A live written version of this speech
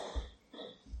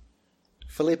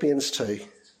Philippians 2.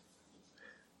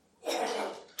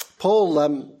 Paul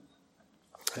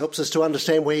helps us to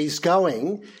understand where he's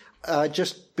going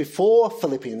just before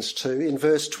Philippians 2 in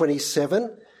verse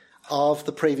 27 of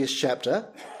the previous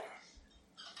chapter,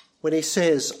 when he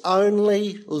says,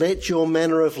 "Only let your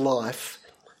manner of life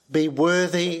be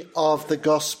worthy of the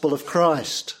gospel of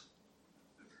Christ."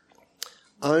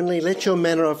 Only let your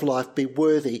manner of life be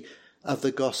worthy of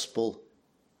the gospel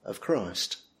of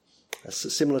Christ.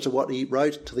 That's similar to what he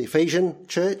wrote to the Ephesian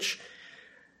church,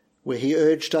 where he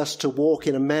urged us to walk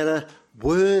in a manner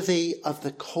worthy of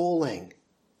the calling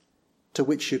to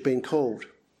which you've been called.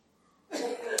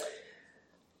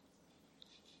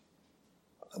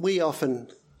 We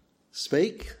often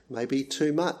speak, maybe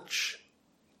too much,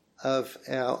 of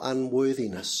our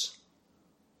unworthiness.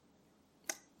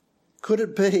 Could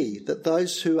it be that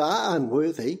those who are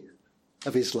unworthy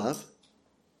of his love,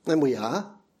 and we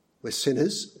are, we're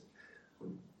sinners,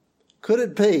 could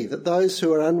it be that those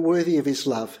who are unworthy of his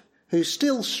love, who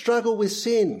still struggle with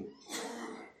sin,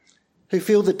 who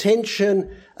feel the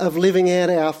tension of living out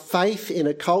our faith in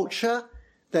a culture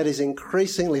that is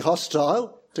increasingly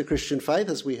hostile to Christian faith,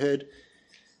 as we heard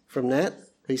from Nat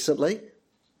recently,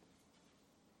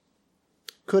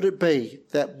 could it be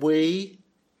that we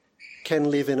can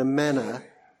live in a manner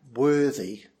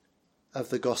worthy of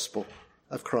the gospel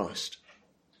of Christ?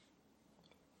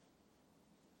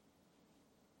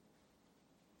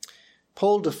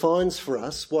 Paul defines for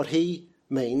us what he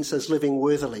means as living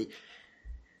worthily.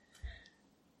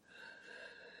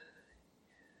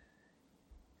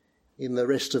 In the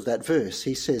rest of that verse,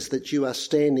 he says that you are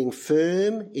standing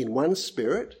firm in one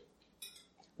spirit,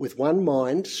 with one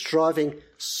mind, striving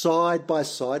side by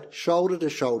side, shoulder to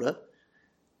shoulder,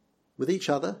 with each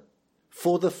other,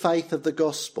 for the faith of the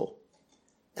gospel,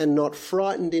 and not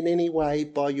frightened in any way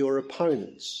by your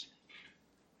opponents.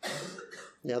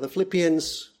 Now, the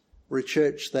Philippians were a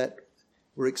church that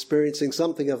were experiencing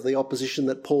something of the opposition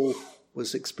that Paul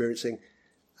was experiencing,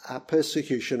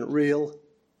 persecution, real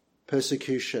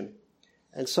persecution.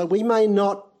 And so we may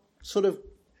not sort of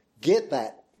get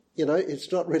that,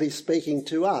 it's not really speaking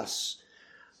to us.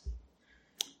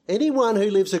 Anyone who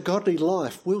lives a godly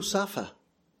life will suffer.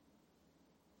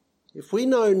 If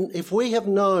we have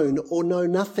known or know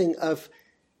nothing of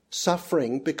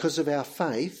suffering because of our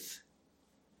faith,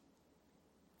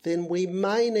 then we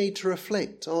may need to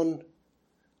reflect on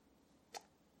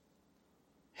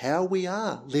how we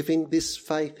are living this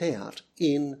faith out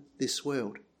in this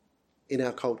world, in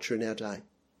our culture, in our day.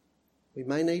 We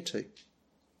may need to.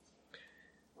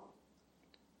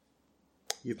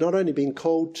 You've not only been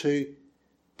called to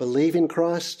believe in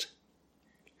Christ,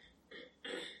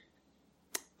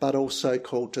 but also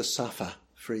called to suffer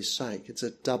for his sake. It's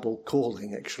a double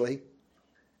calling, actually.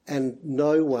 And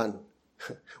no one,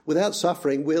 without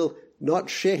suffering, will not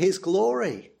share his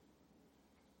glory.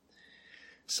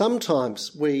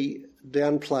 Sometimes we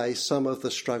downplay some of the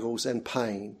struggles and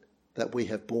pain that we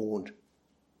have borne.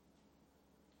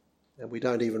 And we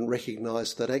don't even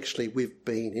recognise that actually we've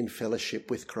been in fellowship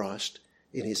with Christ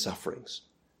in his sufferings.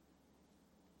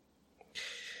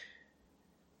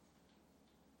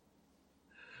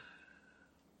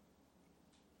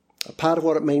 A part of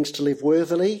what it means to live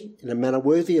worthily, in a manner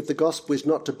worthy of the gospel, is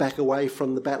not to back away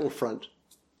from the battlefront,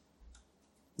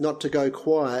 not to go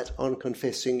quiet on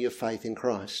confessing your faith in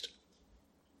Christ.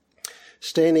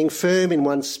 Standing firm in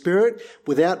one spirit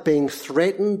without being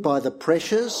threatened by the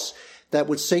pressures that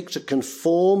would seek to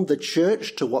conform the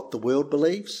church to what the world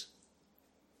believes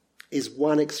is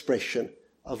one expression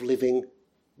of living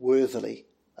worthily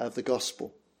of the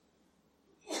gospel.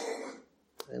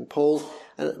 And Paul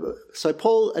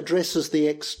addresses the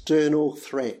external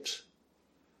threat.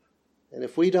 And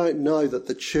if we don't know that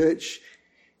the church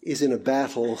is in a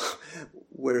battle,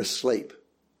 we're asleep.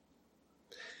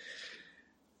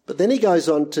 But then he goes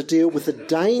on to deal with the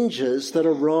dangers that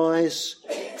arise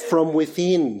from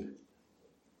within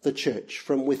the church,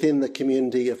 from within the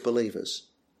community of believers.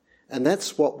 And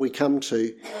that's what we come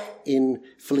to in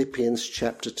Philippians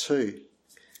chapter 2.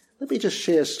 Let me just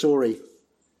share a story.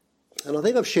 And I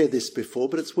think I've shared this before,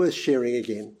 but it's worth sharing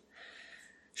again.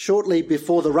 Shortly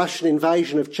before the Russian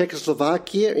invasion of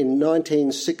Czechoslovakia in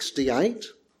 1968,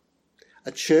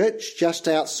 a church just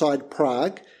outside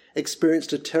Prague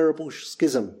experienced a terrible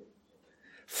schism.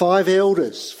 5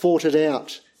 elders fought it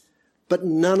out, but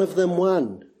none of them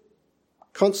won.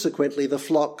 Consequently, the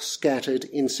flock scattered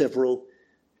in several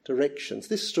directions.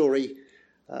 This story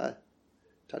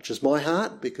touches my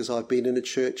heart because I've been in a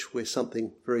church where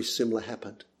something very similar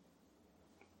happened.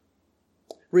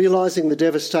 Realising the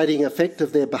devastating effect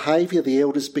of their behaviour, the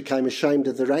elders became ashamed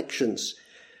of their actions,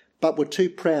 but were too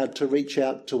proud to reach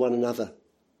out to one another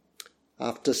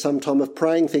After some time of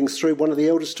praying things through, one of the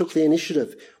elders took the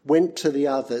initiative, went to the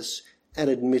others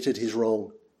and admitted his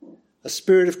wrong. A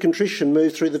spirit of contrition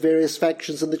moved through the various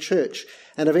factions in the church,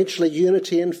 and eventually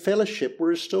unity and fellowship were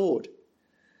restored.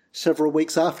 Several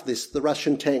weeks after this, the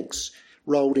Russian tanks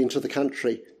rolled into the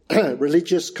country.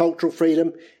 Religious, cultural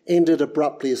freedom ended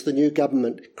abruptly as the new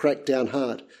government cracked down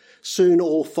hard. Soon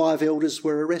all 5 elders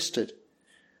were arrested.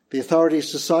 The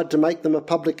authorities decided to make them a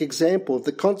public example of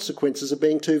the consequences of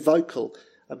being too vocal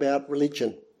about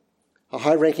religion. A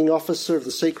high-ranking officer of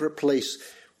the secret police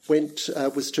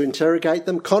was to interrogate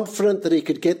them. Confident that he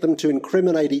could get them to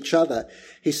incriminate each other,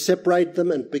 he separated them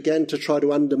and began to try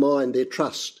to undermine their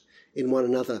trust in one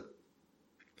another.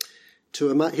 To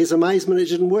his amazement, it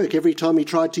didn't work. Every time he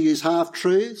tried to use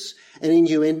half-truths and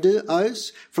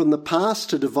innuendos from the past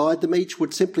to divide them, each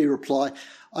would simply reply,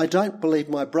 "I don't believe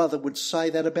my brother would say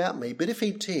that about me, but if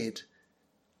he did,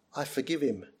 I forgive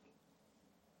him."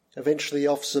 Eventually, the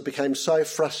officer became so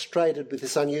frustrated with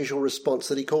this unusual response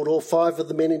that he called all 5 of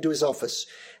the men into his office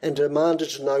and demanded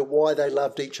to know why they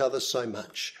loved each other so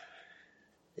much.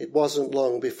 It wasn't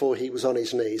long before he was on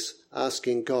his knees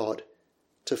asking God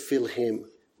to fill him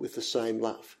with the same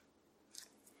love.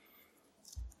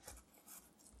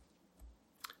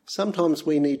 Sometimes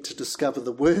we need to discover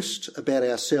the worst about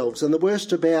ourselves and the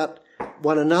worst about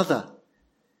one another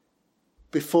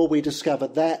before we discover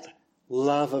that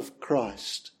love of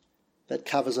Christ that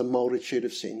covers a multitude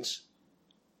of sins.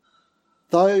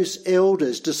 Those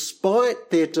elders,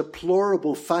 despite their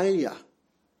deplorable failure,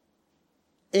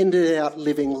 ended up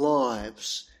living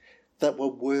lives that were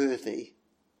worthy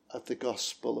of the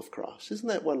gospel of Christ. Isn't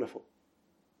that wonderful?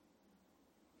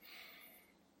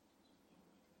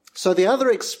 So the other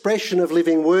expression of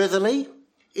living worthily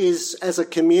is as a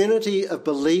community of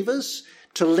believers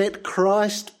to let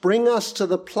Christ bring us to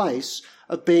the place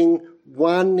of being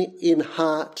one in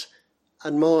heart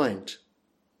and mind.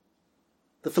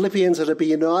 The Philippians are to be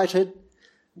united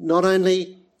not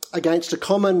only against a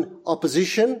common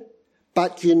opposition,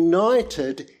 but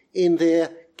united in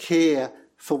their care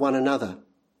for one another.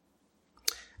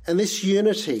 And this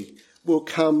unity will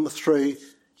come through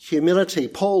humility.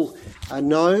 Paul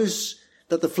knows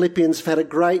that the Philippians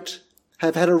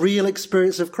have had a real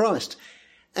experience of Christ.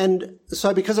 And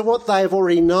so because of what they have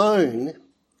already known,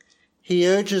 he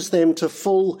urges them to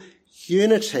full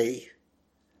unity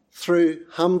through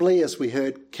humbly, as we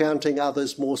heard, counting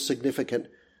others more significant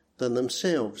than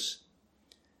themselves.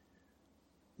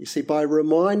 You see, by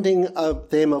reminding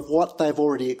them of what they've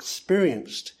already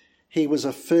experienced, he was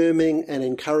affirming and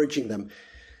encouraging them.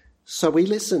 So we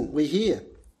listen, we hear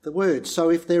the word. So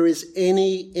if there is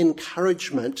any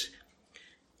encouragement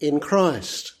in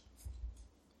Christ,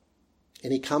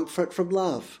 any comfort from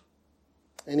love,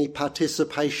 any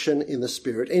participation in the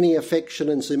Spirit, any affection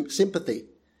and sympathy,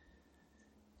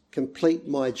 complete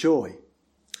my joy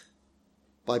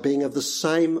by being of the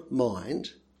same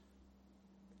mind,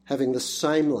 having the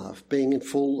same love, being in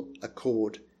full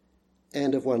accord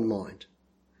and of one mind.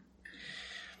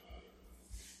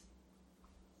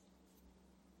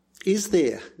 Is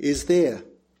there,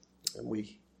 and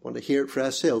we want to hear it for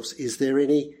ourselves, is there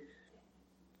any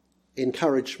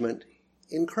encouragement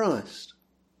in Christ?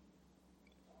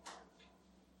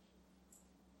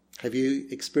 Have you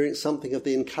experienced something of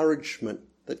the encouragement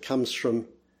that comes from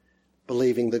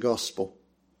believing the gospel?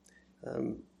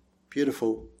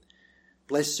 Beautiful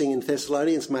blessing in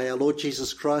Thessalonians. May our Lord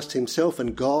Jesus Christ himself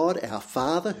and God, our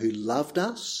Father, who loved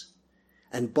us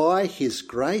and by his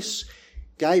grace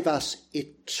gave us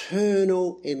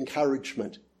eternal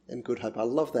encouragement and good hope. I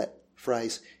love that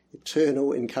phrase,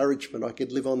 eternal encouragement. I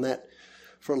could live on that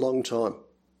for a long time.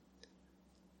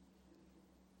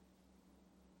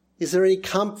 Is there any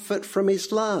comfort from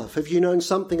his love? Have you known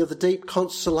something of the deep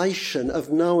consolation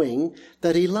of knowing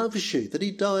that he loves you, that he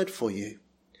died for you?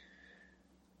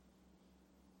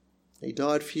 He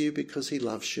died for you because he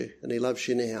loves you, and he loves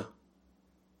you now.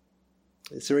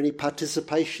 Is there any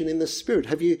participation in the Spirit?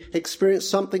 Have you experienced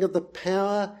something of the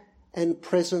power and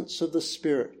presence of the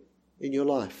Spirit in your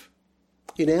life,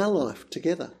 in our life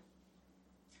together?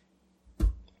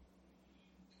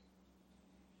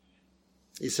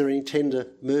 Is there any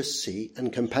tender mercy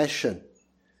and compassion?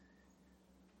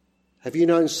 Have you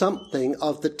known something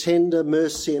of the tender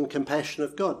mercy and compassion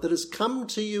of God that has come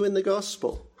to you in the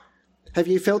gospel? Have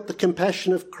you felt the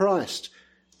compassion of Christ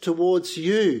towards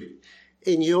you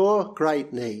in your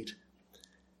great need?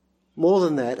 More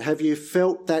than that, have you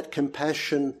felt that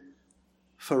compassion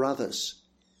for others?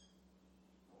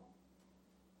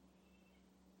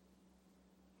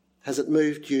 Has it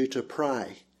moved you to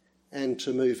pray and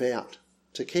to move out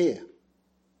to care?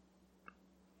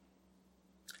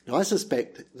 Now, I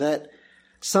suspect that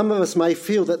Some of us may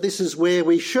feel that this is where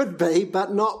we should be,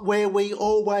 but not where we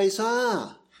always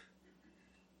are.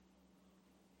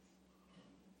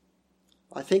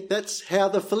 I think that's how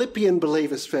the Philippian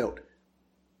believers felt,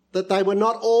 that they were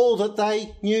not all that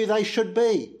they knew they should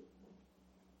be.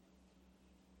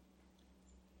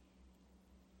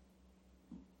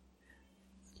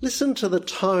 Listen to the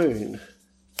tone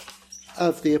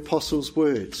of the apostles'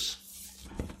 words.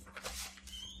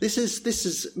 This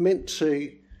is meant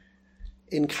to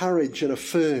encourage and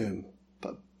affirm.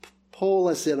 But Paul,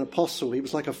 as an apostle, he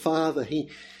was like a father. He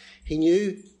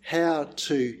knew how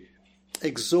to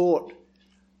exhort,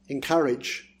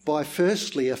 encourage by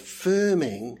firstly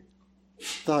affirming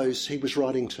those he was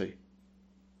writing to.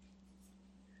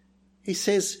 He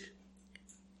says,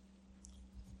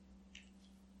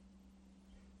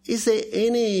 Is there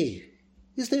any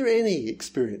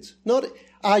experience? Not,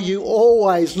 are you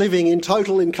always living in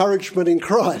total encouragement in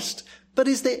Christ? But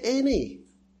is there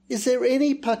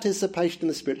any participation in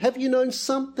the Spirit? Have you known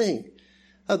something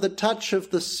of the touch of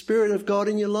the Spirit of God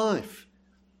in your life?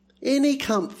 Any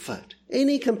comfort,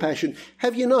 any compassion?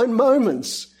 Have you known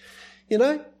moments?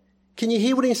 Can you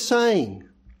hear what he's saying?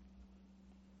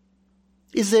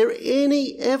 Is there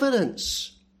any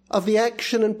evidence of the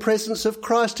action and presence of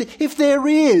Christ? If there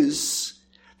is,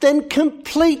 then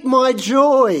complete my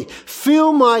joy,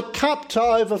 fill my cup to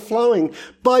overflowing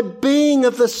by being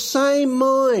of the same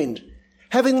mind,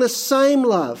 having the same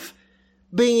love,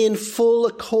 being in full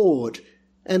accord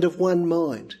and of one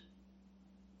mind.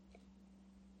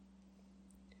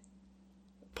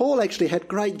 Paul actually had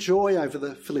great joy over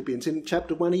the Philippians. In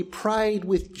chapter 1, he prayed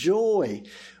with joy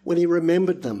when he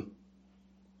remembered them.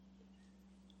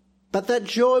 But that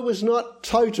joy was not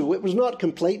total, it was not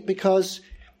complete, because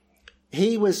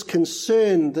he was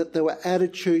concerned that there were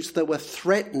attitudes that were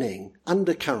threatening,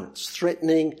 undercurrents,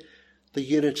 threatening the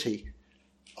unity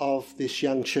of this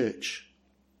young church.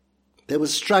 There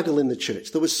was struggle in the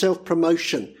church. There was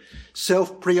self-promotion,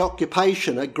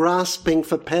 self-preoccupation, a grasping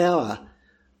for power.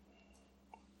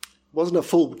 It wasn't a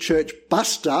full church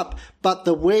bust-up, but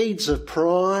the weeds of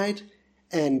pride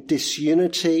and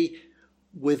disunity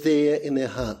were there in their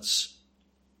hearts.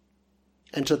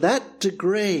 And to that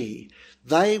degree,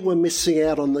 they were missing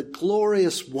out on the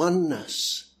glorious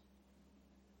oneness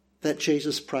that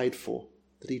Jesus prayed for,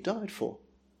 that he died for.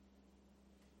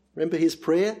 Remember his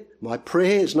prayer? My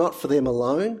prayer is not for them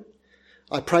alone.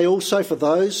 I pray also for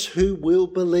those who will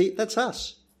believe. That's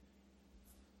us.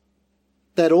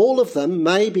 That all of them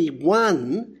may be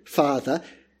one, Father.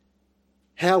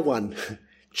 How one?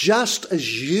 Just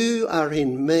as you are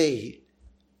in me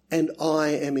and I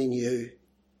am in you.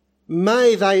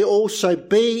 May they also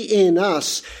be in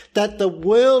us, that the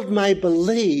world may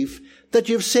believe that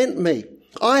you've sent me.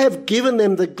 I have given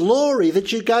them the glory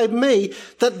that you gave me,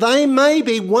 that they may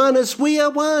be one as we are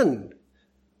one.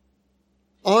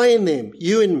 I in them,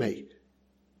 you in me,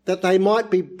 that they might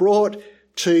be brought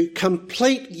to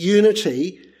complete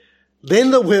unity.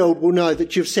 Then the world will know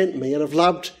that you've sent me and have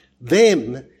loved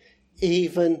them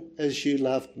even as you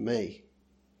loved me.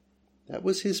 That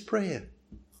was his prayer.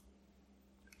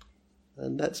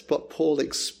 And that's what Paul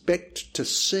expected to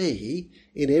see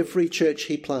in every church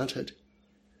he planted.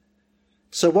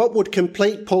 So what would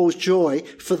complete Paul's joy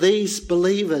for these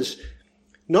believers?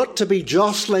 Not to be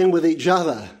jostling with each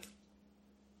other,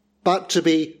 but to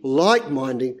be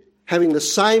like-minded, having the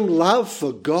same love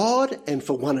for God and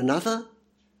for one another,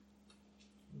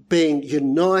 being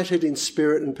united in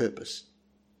spirit and purpose.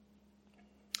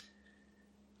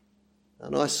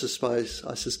 And I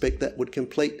suspect that would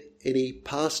complete any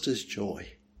pastor's joy,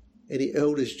 any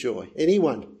elder's joy,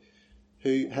 anyone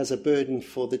who has a burden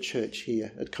for the church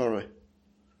here at Coro.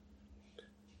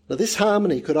 Now, this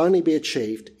harmony could only be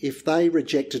achieved if they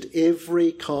rejected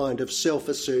every kind of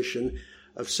self-assertion,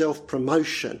 of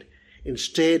self-promotion,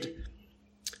 instead,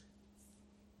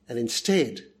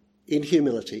 in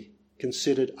humility,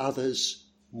 considered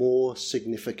others more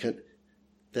significant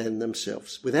than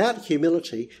themselves. Without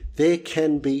humility, there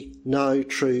can be no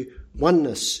true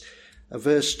oneness.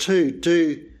 Verse 3,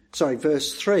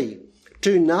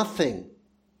 do nothing,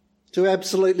 do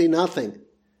absolutely nothing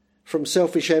from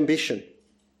selfish ambition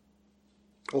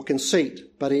or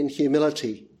conceit, but in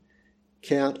humility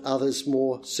count others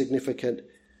more significant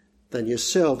than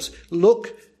yourselves.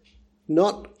 Look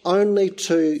not only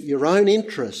to your own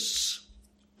interests,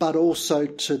 but also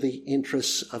to the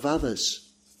interests of others.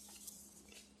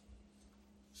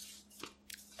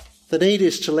 The need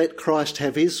is to let Christ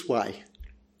have his way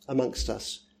amongst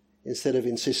us instead of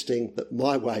insisting that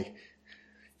my way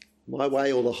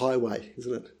or the highway,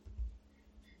 isn't it?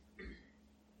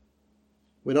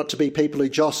 We're not to be people who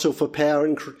jostle for power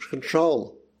and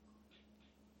control.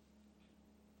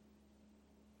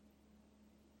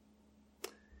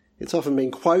 It's often been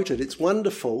quoted. It's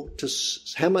wonderful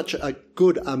how much a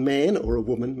good a man or a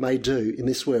woman may do in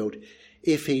this world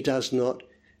if he does not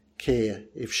care,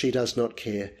 if she does not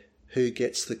care who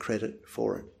gets the credit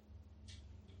for it.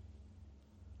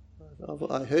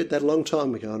 I heard that a long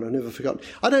time ago and I've never forgotten.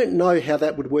 I don't know how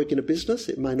that would work in a business.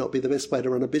 It may not be the best way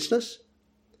to run a business.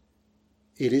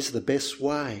 It is the best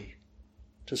way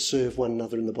to serve one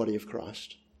another in the body of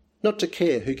Christ, not to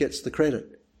care who gets the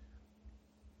credit.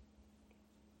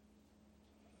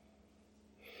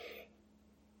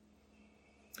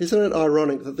 Isn't it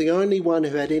ironic that the only one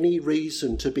who had any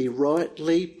reason to be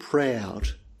rightly proud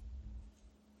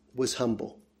was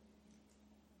humble?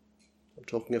 I'm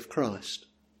talking of Christ.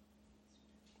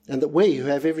 And that we, who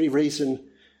have every reason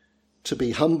to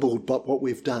be humbled by what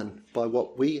we've done, by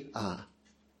what we are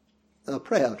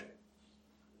proud.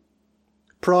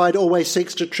 Pride always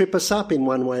seeks to trip us up in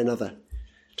one way or another.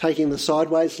 Taking the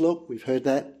sideways look, we've heard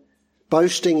that.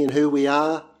 Boasting in who we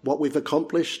are, what we've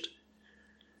accomplished.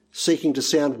 Seeking to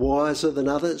sound wiser than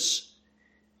others,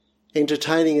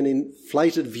 entertaining an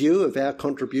inflated view of our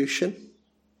contribution,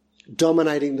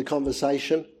 dominating the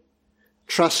conversation,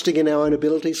 trusting in our own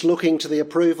abilities, looking to the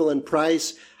approval and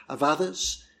praise of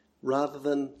others rather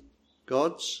than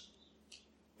God's,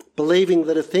 believing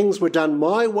that if things were done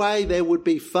my way, there would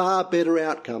be far better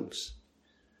outcomes.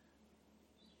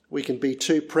 We can be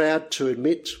too proud to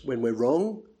admit when we're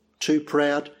wrong, too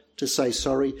proud to say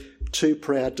sorry, too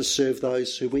proud to serve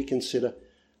those who we consider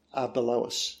are below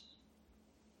us.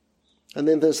 And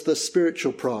then there's the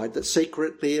spiritual pride that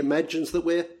secretly imagines that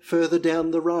we're further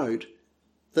down the road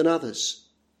than others.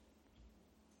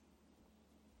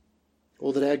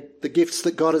 Or that the gifts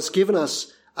that God has given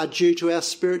us are due to our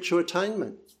spiritual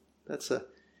attainment. That's a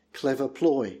clever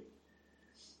ploy.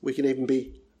 We can even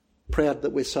be proud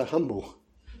that we're so humble.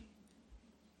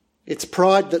 It's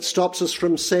pride that stops us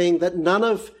from seeing that none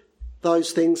of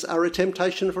those things are a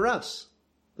temptation for us.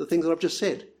 The things that I've just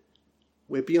said.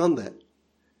 We're beyond that.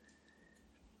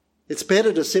 It's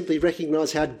better to simply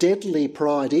recognise how deadly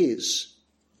pride is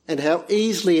and how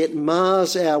easily it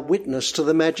mars our witness to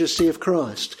the majesty of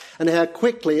Christ and how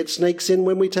quickly it sneaks in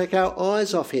when we take our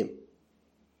eyes off him.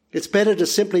 It's better to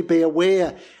simply be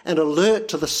aware and alert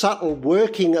to the subtle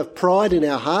working of pride in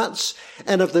our hearts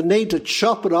and of the need to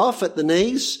chop it off at the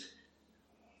knees.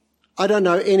 I don't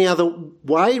know any other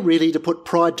way really to put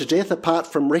pride to death apart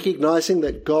from recognising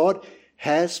that God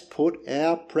has put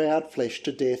our proud flesh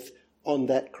to death on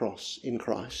that cross in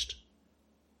Christ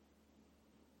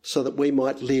so that we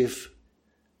might live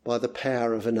by the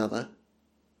power of another.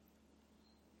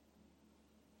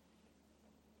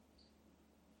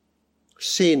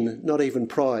 Sin, not even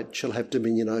pride, shall have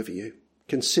dominion over you.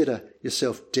 Consider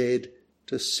yourself dead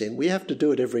to sin. We have to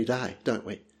do it every day, don't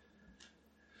we?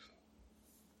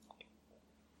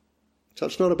 So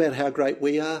it's not about how great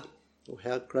we are or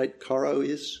how great Coro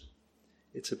is.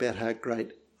 It's about how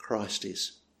great Christ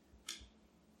is.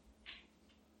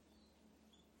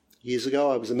 Years ago,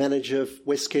 I was a manager of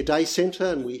Westcare Day Centre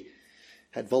and we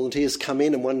had volunteers come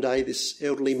in, and one day this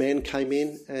elderly man came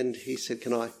in and he said,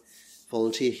 "Can I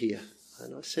volunteer here?"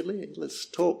 And I said, "Let's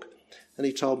talk." And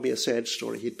he told me a sad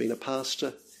story. He'd been a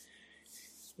pastor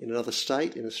in another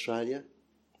state in Australia.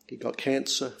 He got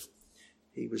cancer.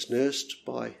 He was nursed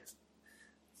by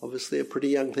obviously a pretty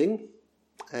young thing,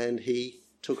 and he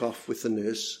took off with the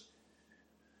nurse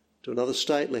to another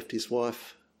state, left his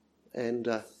wife and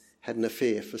had an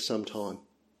affair for some time.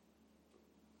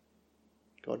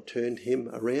 God turned him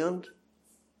around,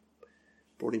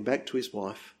 brought him back to his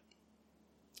wife,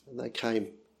 and they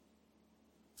came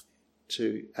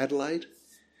to Adelaide.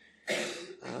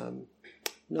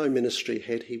 No ministry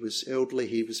head. He was elderly.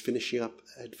 He was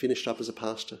had finished up as a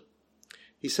pastor.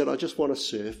 He said, "I just want to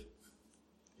serve."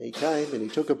 He came and he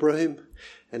took a broom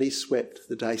and he swept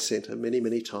the day centre many,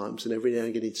 many times. And every now and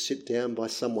again he'd sit down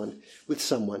with someone,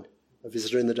 a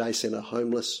visitor in the day centre,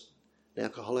 homeless, an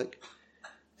alcoholic,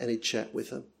 and he'd chat with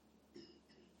them.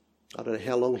 I don't know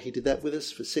how long he did that with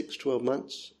us, for 6, 12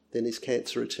 months. Then his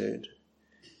cancer returned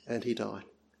and he died.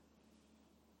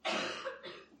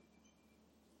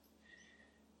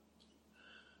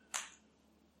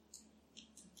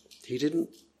 He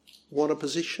didn't want a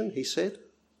position, he said.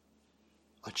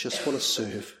 "I just want to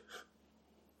serve."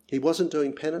 He wasn't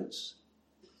doing penance.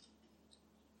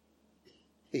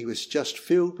 He was just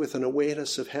filled with an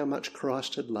awareness of how much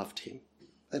Christ had loved him,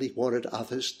 that he wanted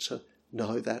others to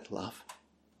know that love.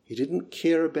 He didn't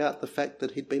care about the fact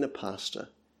that he'd been a pastor.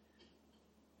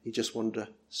 He just wanted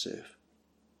to serve.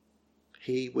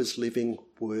 He was living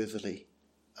worthily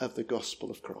of the gospel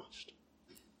of Christ.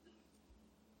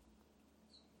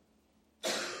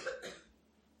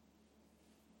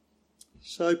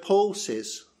 So Paul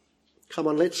says, come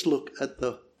on, let's look at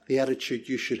the attitude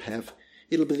you should have.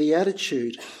 It'll be the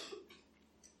attitude,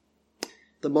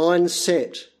 the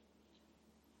mindset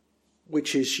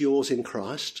which is yours in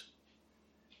Christ.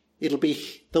 It'll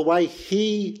be the way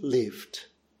he lived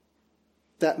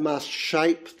that must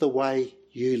shape the way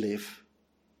you live.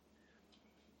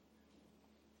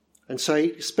 And so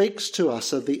he speaks to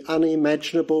us of the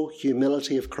unimaginable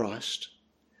humility of Christ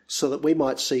so that we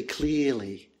might see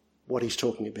clearly what he's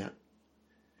talking about.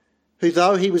 Who,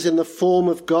 though he was in the form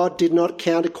of God, did not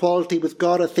count equality with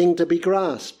God a thing to be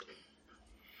grasped.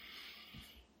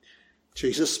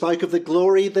 Jesus spoke of the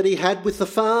glory that he had with the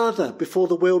Father before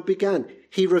the world began.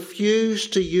 He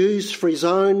refused to use for his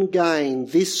own gain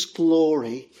this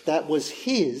glory that was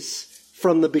his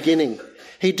from the beginning.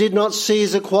 He did not see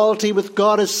his equality with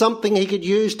God as something he could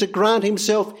use to grant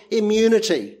himself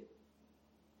immunity.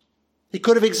 He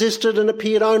could have existed and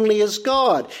appeared only as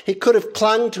God. He could have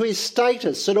clung to his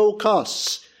status at all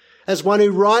costs as one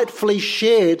who rightfully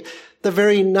shared the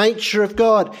very nature of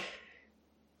God.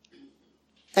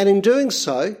 And in doing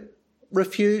so,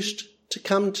 refused to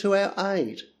come to our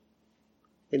aid.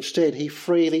 Instead, he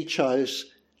freely chose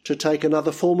to take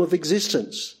another form of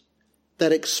existence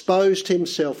that exposed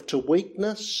himself to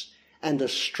weakness and to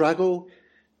struggle,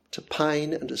 to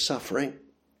pain and to suffering.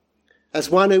 As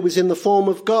one who was in the form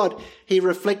of God, he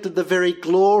reflected the very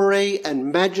glory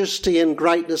and majesty and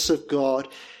greatness of God,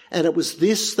 and it was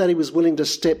this that he was willing to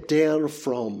step down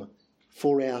from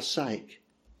for our sake.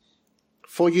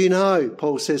 For you know,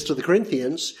 Paul says to the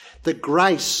Corinthians, the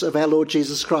grace of our Lord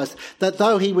Jesus Christ, that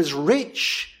though he was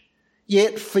rich,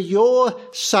 yet for your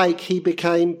sake he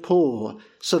became poor,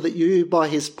 so that you by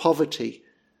his poverty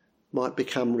might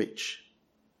become rich.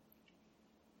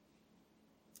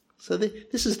 So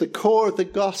this is the core of the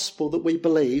gospel that we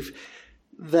believe,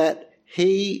 that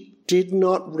he did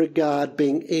not regard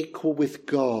being equal with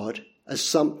God as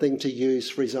something to use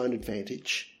for his own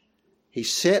advantage. He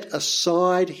set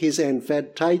aside his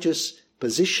advantageous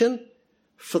position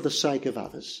for the sake of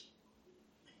others.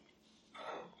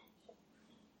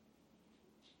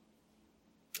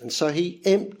 And so he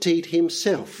emptied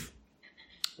himself.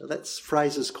 Now that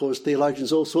phrase has caused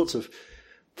theologians all sorts of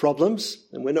problems,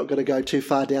 and we're not going to go too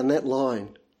far down that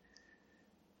line.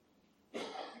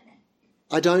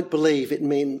 I don't believe it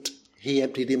meant he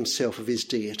emptied himself of his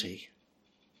deity.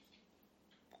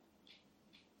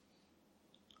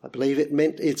 I believe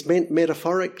it's meant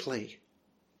metaphorically.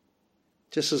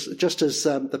 Just as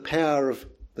the power of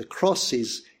the cross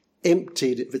is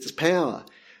emptied of its power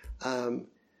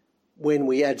when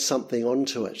we add something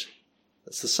onto it.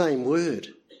 It's the same word.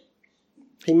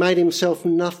 He made himself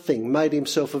nothing, made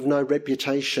himself of no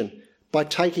reputation by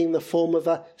taking the form of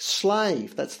a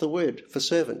slave. That's the word for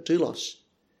servant, doulos.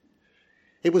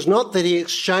 It was not that he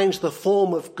exchanged the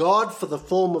form of God for the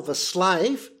form of a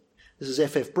slave. This is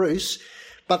F.F. Bruce.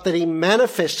 But that he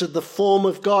manifested the form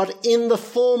of God in the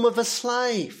form of a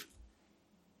slave.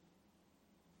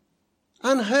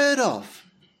 Unheard of.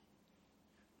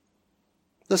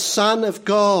 The Son of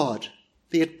God,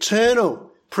 the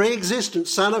eternal, pre-existent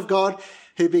Son of God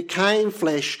who became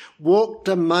flesh, walked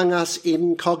among us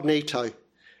incognito.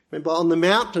 Remember, on the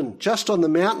mountain, just on the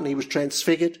mountain, he was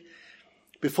transfigured.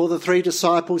 Before the 3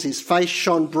 disciples, his face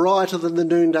shone brighter than the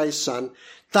noonday sun.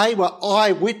 They were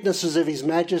eyewitnesses of his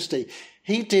majesty.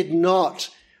 He did not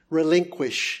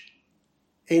relinquish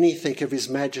anything of his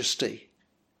majesty,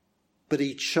 but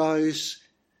he chose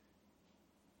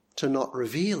to not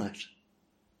reveal it.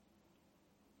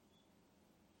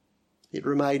 It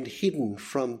remained hidden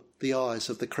from the eyes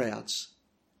of the crowds.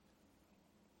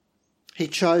 He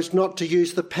chose not to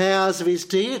use the powers of his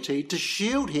deity to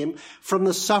shield him from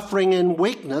the suffering and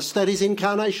weakness that his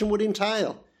incarnation would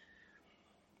entail.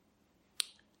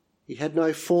 He had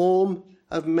no form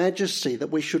of majesty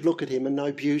that we should look at him, and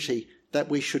no beauty that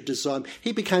we should desire.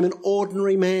 He became an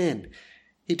ordinary man.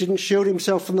 He didn't shield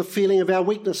himself from the feeling of our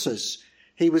weaknesses.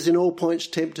 He was in all points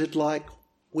tempted like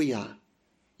we are,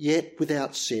 yet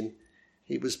without sin.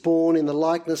 He was born in the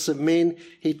likeness of men.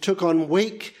 He took on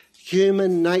weak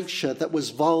human nature that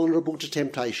was vulnerable to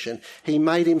temptation. He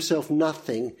made himself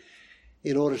nothing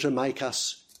in order to make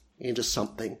us into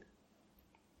something.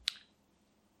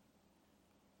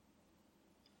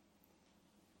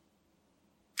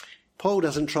 Paul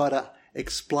doesn't try to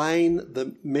explain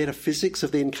the metaphysics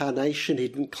of the incarnation. He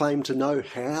didn't claim to know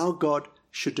how God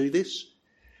should do this,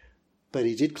 but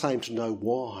he did claim to know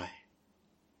why,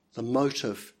 the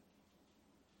motive.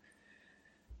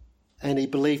 And he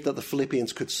believed that the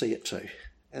Philippians could see it too,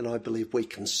 and I believe we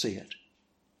can see it.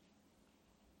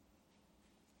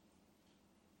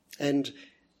 And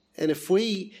if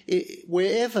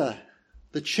wherever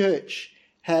the church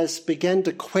has begun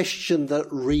to question the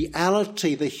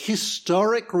reality, the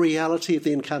historic reality of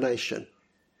the incarnation.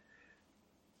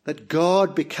 That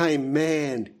God became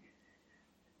man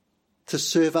to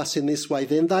serve us in this way,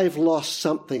 then they've lost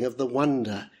something of the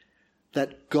wonder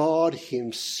that God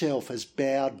himself has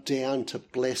bowed down to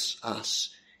bless us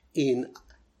in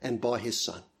and by his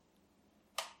Son.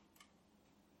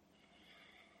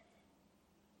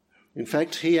 In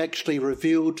fact, he actually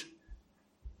revealed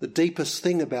the deepest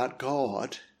thing about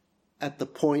God at the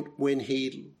point when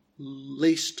he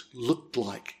least looked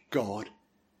like God,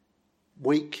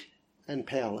 weak and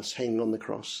powerless, hanging on the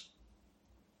cross.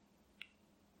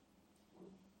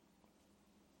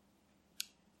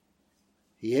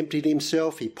 He emptied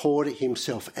himself, he poured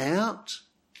himself out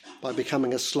by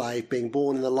becoming a slave, being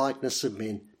born in the likeness of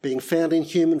men. Being found in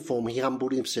human form, he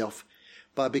humbled himself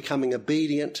by becoming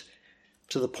obedient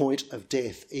to the point of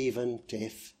death, even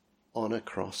death on a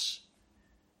cross.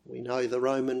 We know the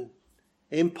Roman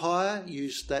Empire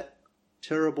used that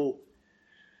terrible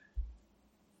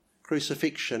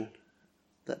crucifixion,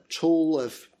 that tool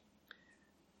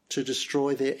to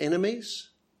destroy their enemies.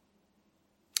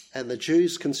 And the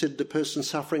Jews considered a person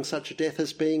suffering such a death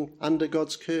as being under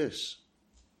God's curse.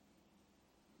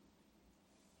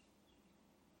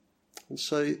 And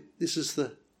so this is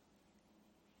the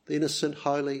innocent,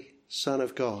 holy Son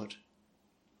of God,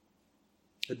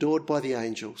 adored by the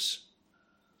angels,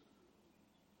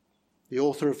 the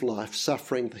author of life,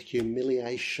 suffering the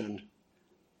humiliation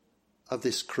of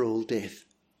this cruel death.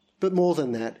 But more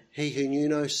than that, he who knew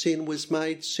no sin was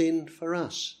made sin for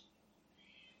us.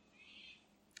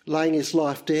 Laying his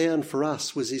life down for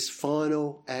us was his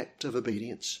final act of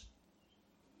obedience.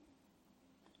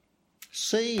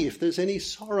 See if there's any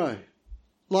sorrow,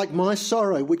 like my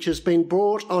sorrow, which has been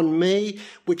brought on me,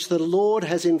 which the Lord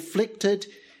has inflicted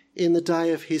in the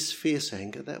day of his fierce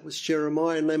anger. That was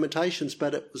Jeremiah in Lamentations,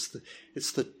 but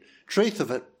it's the truth of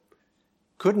it.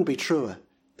 Couldn't be truer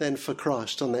than for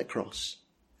Christ on that cross.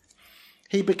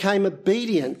 He became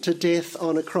obedient to death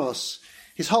on a cross.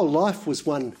 His whole life was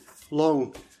one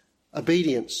long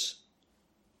obedience.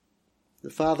 The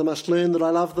Father must learn that I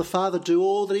love the Father, do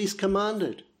all that he's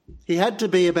commanded. He had to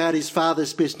be about his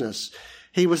Father's business.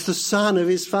 He was the Son of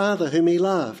his Father whom he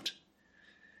loved.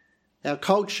 Our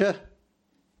culture,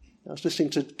 I was listening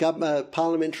to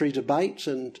parliamentary debate,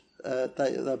 and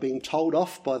they're being told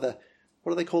off by what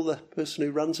do they call the person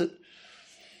who runs it?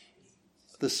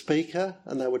 The Speaker,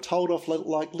 and they were told off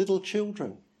like little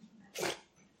children.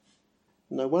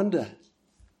 No wonder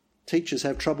teachers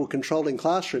have trouble controlling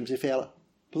classrooms if our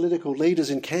political leaders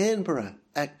in Canberra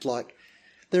act like.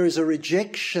 There is a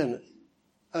rejection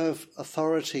of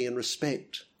authority and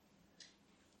respect,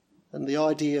 and the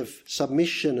idea of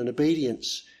submission and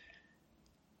obedience.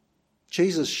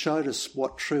 Jesus showed us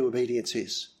what true obedience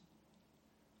is.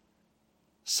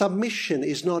 Submission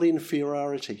is not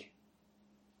inferiority.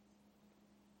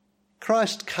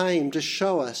 Christ came to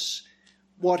show us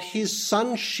what his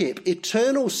sonship,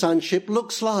 eternal sonship,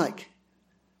 looks like.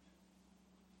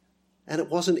 And it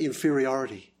wasn't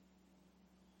inferiority.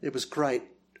 It was great,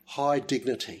 high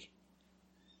dignity.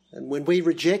 And when we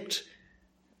reject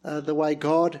the way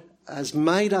God has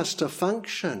made us to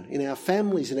function in our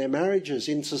families, in our marriages,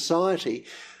 in society,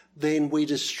 then we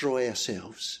destroy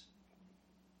ourselves.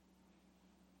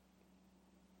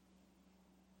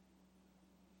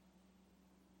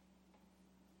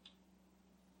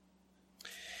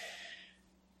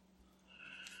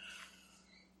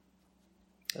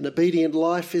 An obedient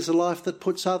life is a life that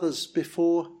puts others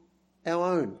before our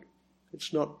own.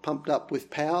 It's not pumped up with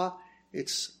power,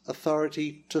 it's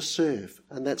authority to serve,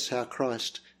 and that's how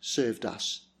Christ served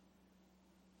us.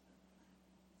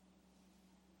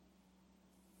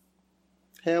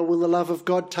 How will the love of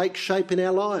God take shape in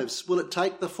our lives? Will it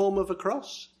take the form of a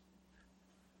cross?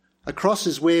 A cross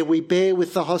is where we bear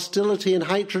with the hostility and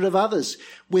hatred of others,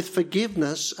 with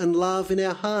forgiveness and love in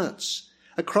our hearts.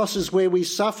 A cross is where we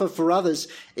suffer for others,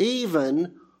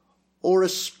 even or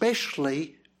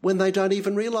especially when they don't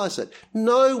even realise it.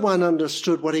 No one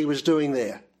understood what he was doing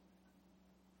there.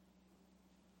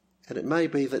 And it may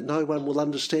be that no one will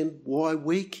understand why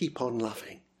we keep on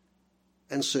loving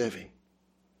and serving.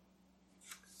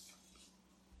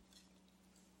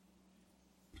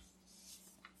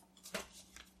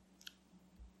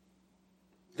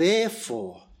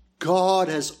 Therefore, God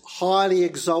has highly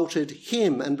exalted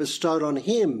him and bestowed on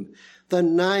him the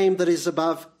name that is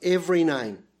above every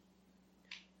name,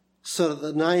 so that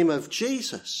the name of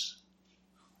Jesus,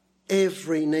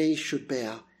 every knee should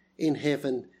bow in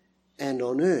heaven and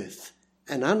on earth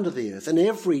and under the earth, and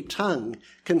every tongue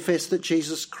confess that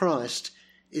Jesus Christ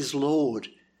is Lord,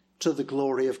 to the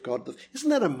glory of God. Isn't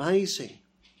that amazing?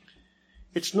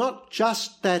 It's not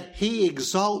just that he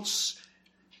exalts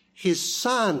his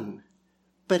Son,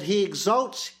 but he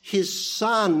exalts his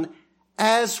Son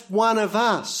as one of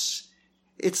us.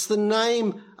 It's the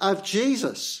name of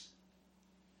Jesus,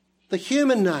 the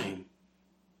human name.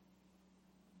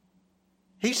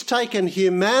 He's taken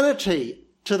humanity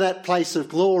to that place of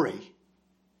glory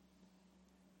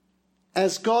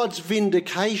as God's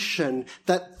vindication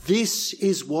that this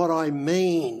is what I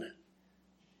mean.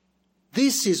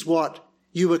 This is what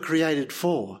you were created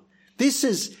for. This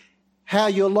is how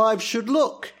your lives should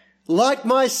look. Like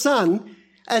my Son,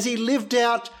 as he lived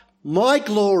out my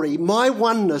glory, my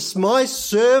oneness, my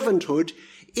servanthood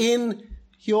in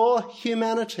your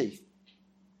humanity.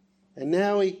 And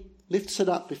now he lifts it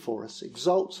up before us,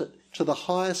 exalts it to the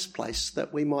highest place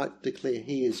that we might declare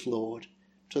he is Lord,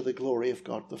 to the glory of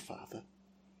God the Father.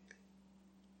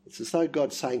 It's as though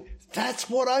God's saying, that's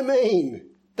what I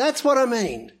mean. That's what I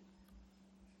mean.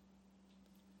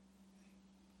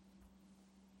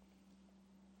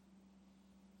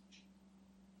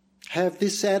 Have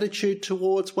this attitude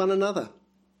towards one another.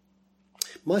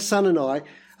 My son and I,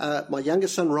 my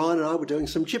youngest son Ryan and I were doing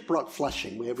some gyprock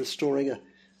flushing. We were restoring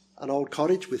an old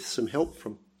cottage with some help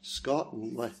from Scott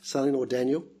and my son-in-law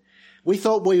Daniel. We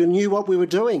thought we knew what we were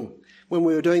doing when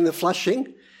we were doing the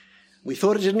flushing. We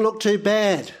thought it didn't look too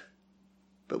bad.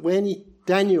 But when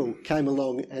Daniel came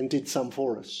along and did some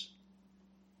for us,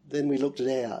 then we looked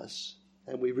at ours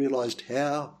and we realised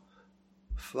how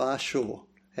far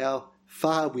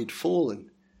we'd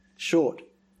fallen short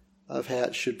of how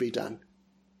it should be done.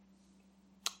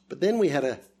 But then we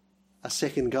had a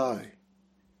second go.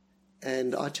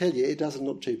 And I tell you, it doesn't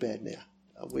look too bad now.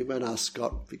 We won't ask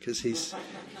Scott because he's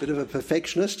a bit of a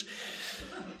perfectionist.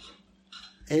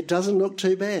 It doesn't look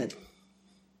too bad.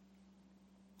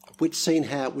 We'd seen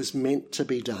how it was meant to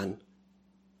be done.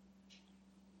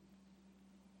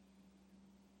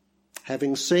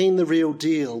 Having seen the real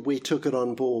deal, we took it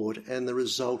on board and the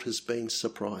result has been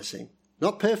surprising.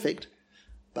 Not perfect,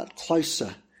 but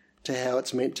closer to how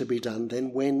it's meant to be done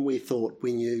than when we thought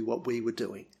we knew what we were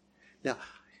doing. Now,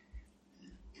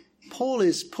 Paul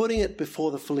is putting it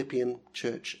before the Philippian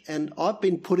church, and I've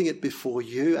been putting it before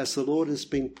you as the Lord has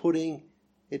been putting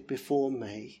it before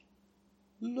me.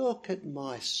 Look at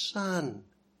my son.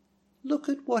 Look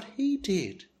at what he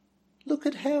did. Look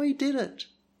at how he did it.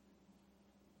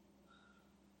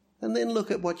 And then look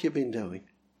at what you've been doing.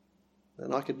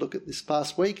 And I could look at this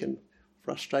past week and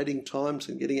frustrating times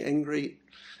and getting angry,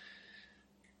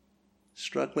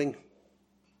 struggling.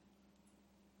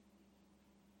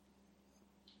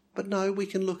 But no, we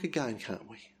can look again, can't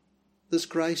we? There's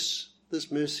grace,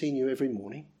 there's mercy in you every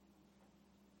morning.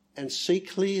 And see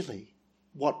clearly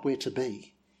what we're to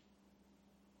be.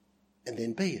 And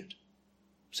then be it.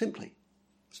 Simply.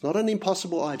 It's not an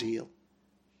impossible ideal.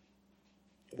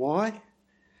 Why?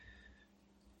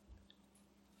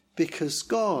 Because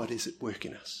God is at work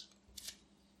in us.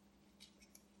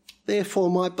 Therefore,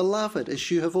 my beloved, as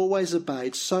you have always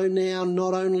obeyed, so now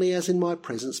not only as in my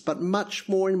presence, but much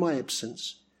more in my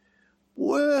absence,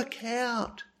 work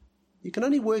out. You can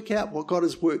only work out what God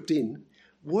has worked in.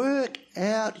 Work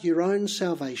out your own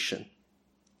salvation.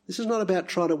 This is not about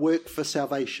trying to work for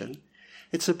salvation.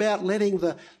 It's about letting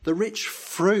the rich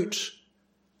fruit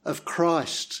of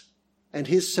Christ and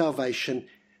his salvation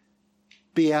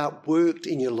be outworked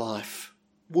in your life.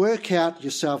 Work out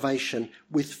your salvation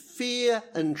with fear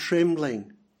and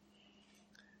trembling.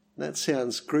 That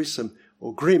sounds gruesome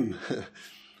or grim,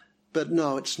 but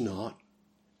no, it's not.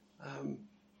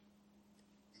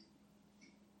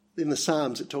 In the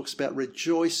Psalms, it talks about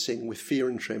rejoicing with fear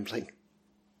and trembling.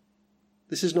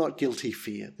 This is not guilty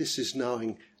fear. This is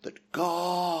knowing that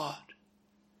God,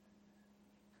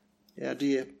 our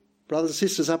dear brothers and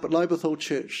sisters up at Lobethal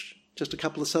Church just a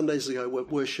couple of Sundays ago were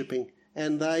worshipping,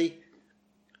 and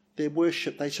their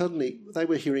worship, they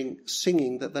were hearing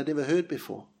singing that they'd never heard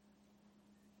before.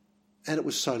 And it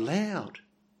was so loud,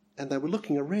 and they were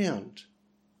looking around.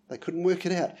 They couldn't work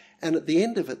it out. And at the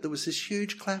end of it, there was this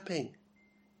huge clapping.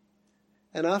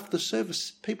 And after the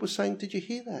service, people were saying, "Did you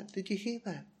hear that? Did you hear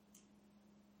that?"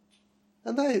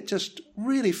 And they just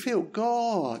really feel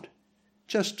God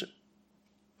just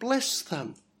bless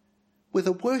them with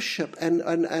a worship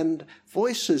and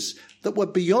voices that were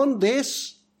beyond their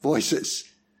voices,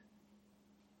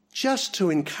 just to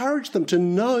encourage them to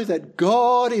know that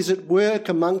God is at work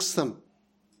amongst them,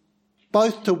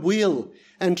 both to will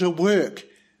and to work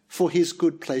for his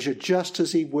good pleasure, just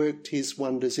as he worked his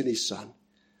wonders in his Son.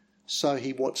 So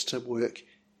he wants to work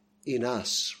in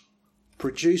us,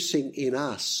 producing in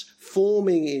us,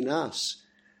 forming in us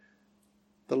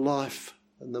the life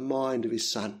and the mind of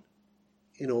his Son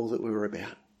in all that we were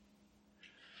about.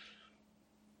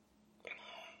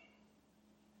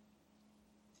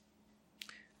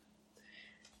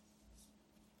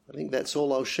 I think that's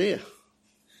all I'll share.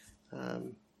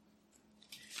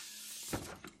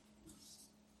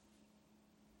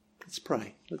 Let's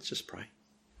pray. Let's just pray.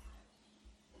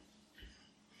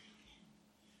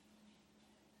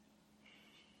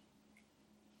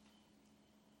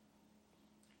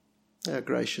 Our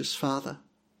gracious Father,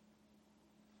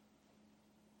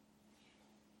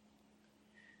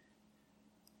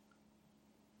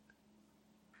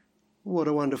 what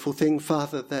a wonderful thing,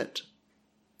 Father, that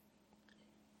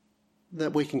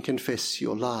we can confess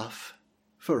your love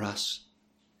for us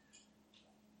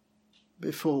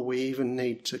before we even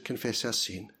need to confess our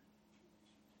sin,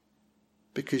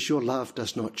 because your love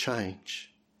does not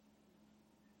change.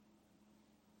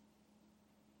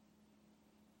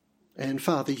 And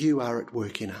Father, you are at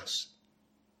work in us.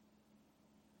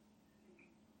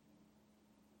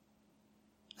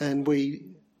 And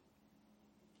we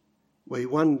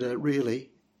wonder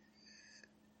really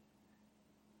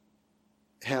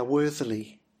how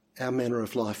worthily our manner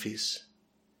of life is.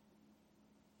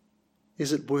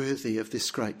 Is it worthy of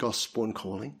this great gospel and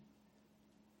calling?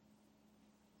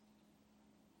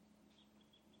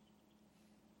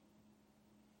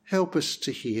 Help us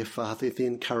to hear, Father, the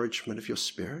encouragement of your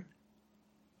Spirit,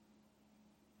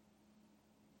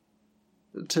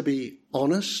 to be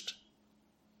honest,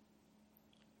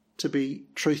 to be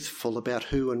truthful about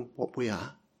who and what we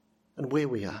are and where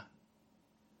we are.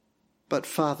 But,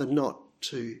 Father, not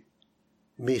to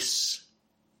miss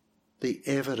the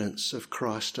evidence of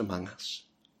Christ among us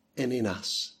and in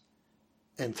us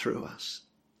and through us.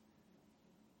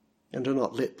 And to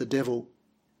not let the devil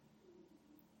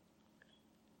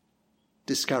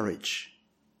discourage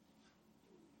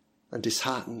and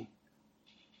dishearten,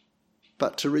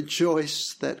 but to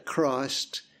rejoice that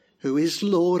Christ, who is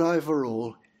Lord over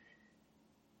all,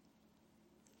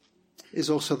 is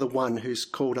also the one who's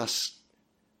called us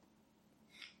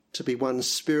to be one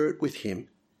spirit with him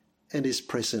and is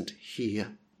present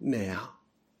here now,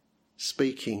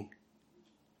 speaking,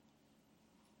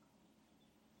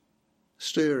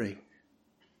 stirring,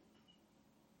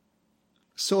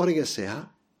 sorting us out,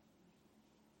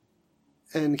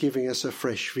 and giving us a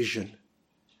fresh vision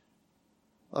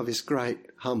of his great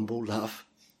humble love,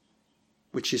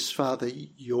 which is, Father,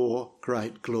 your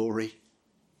great glory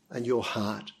and your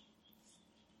heart.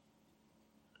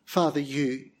 Father,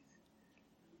 you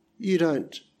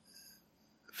don't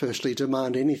firstly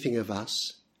demand anything of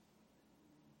us.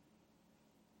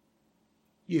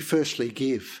 You firstly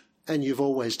give, and you've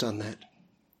always done that.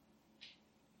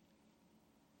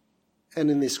 And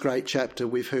in this great chapter,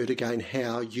 we've heard again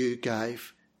how you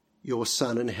gave your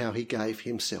Son and how he gave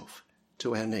himself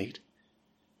to our need.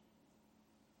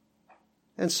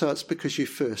 And so it's because you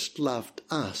first loved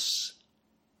us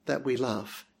that we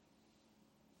love,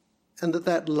 and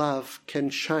that love can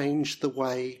change the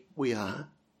way we are,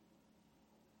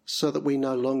 so that we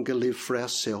no longer live for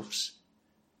ourselves,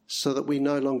 so that we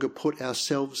no longer put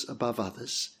ourselves above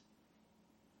others,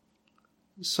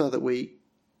 so that we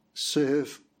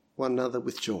serve one another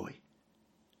with joy.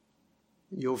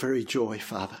 Your very joy,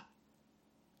 Father,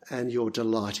 and your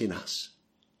delight in us.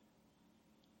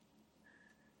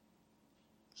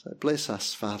 So bless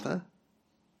us, Father,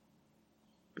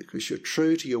 because you're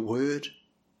true to your word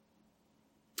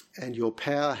and your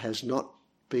power has not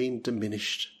been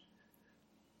diminished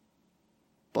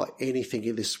by anything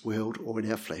in this world or in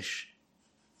our flesh.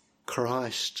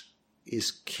 Christ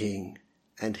is King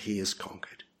and he is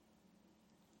conquered.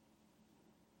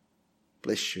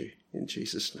 Bless you in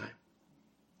Jesus' name.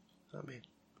 Amen.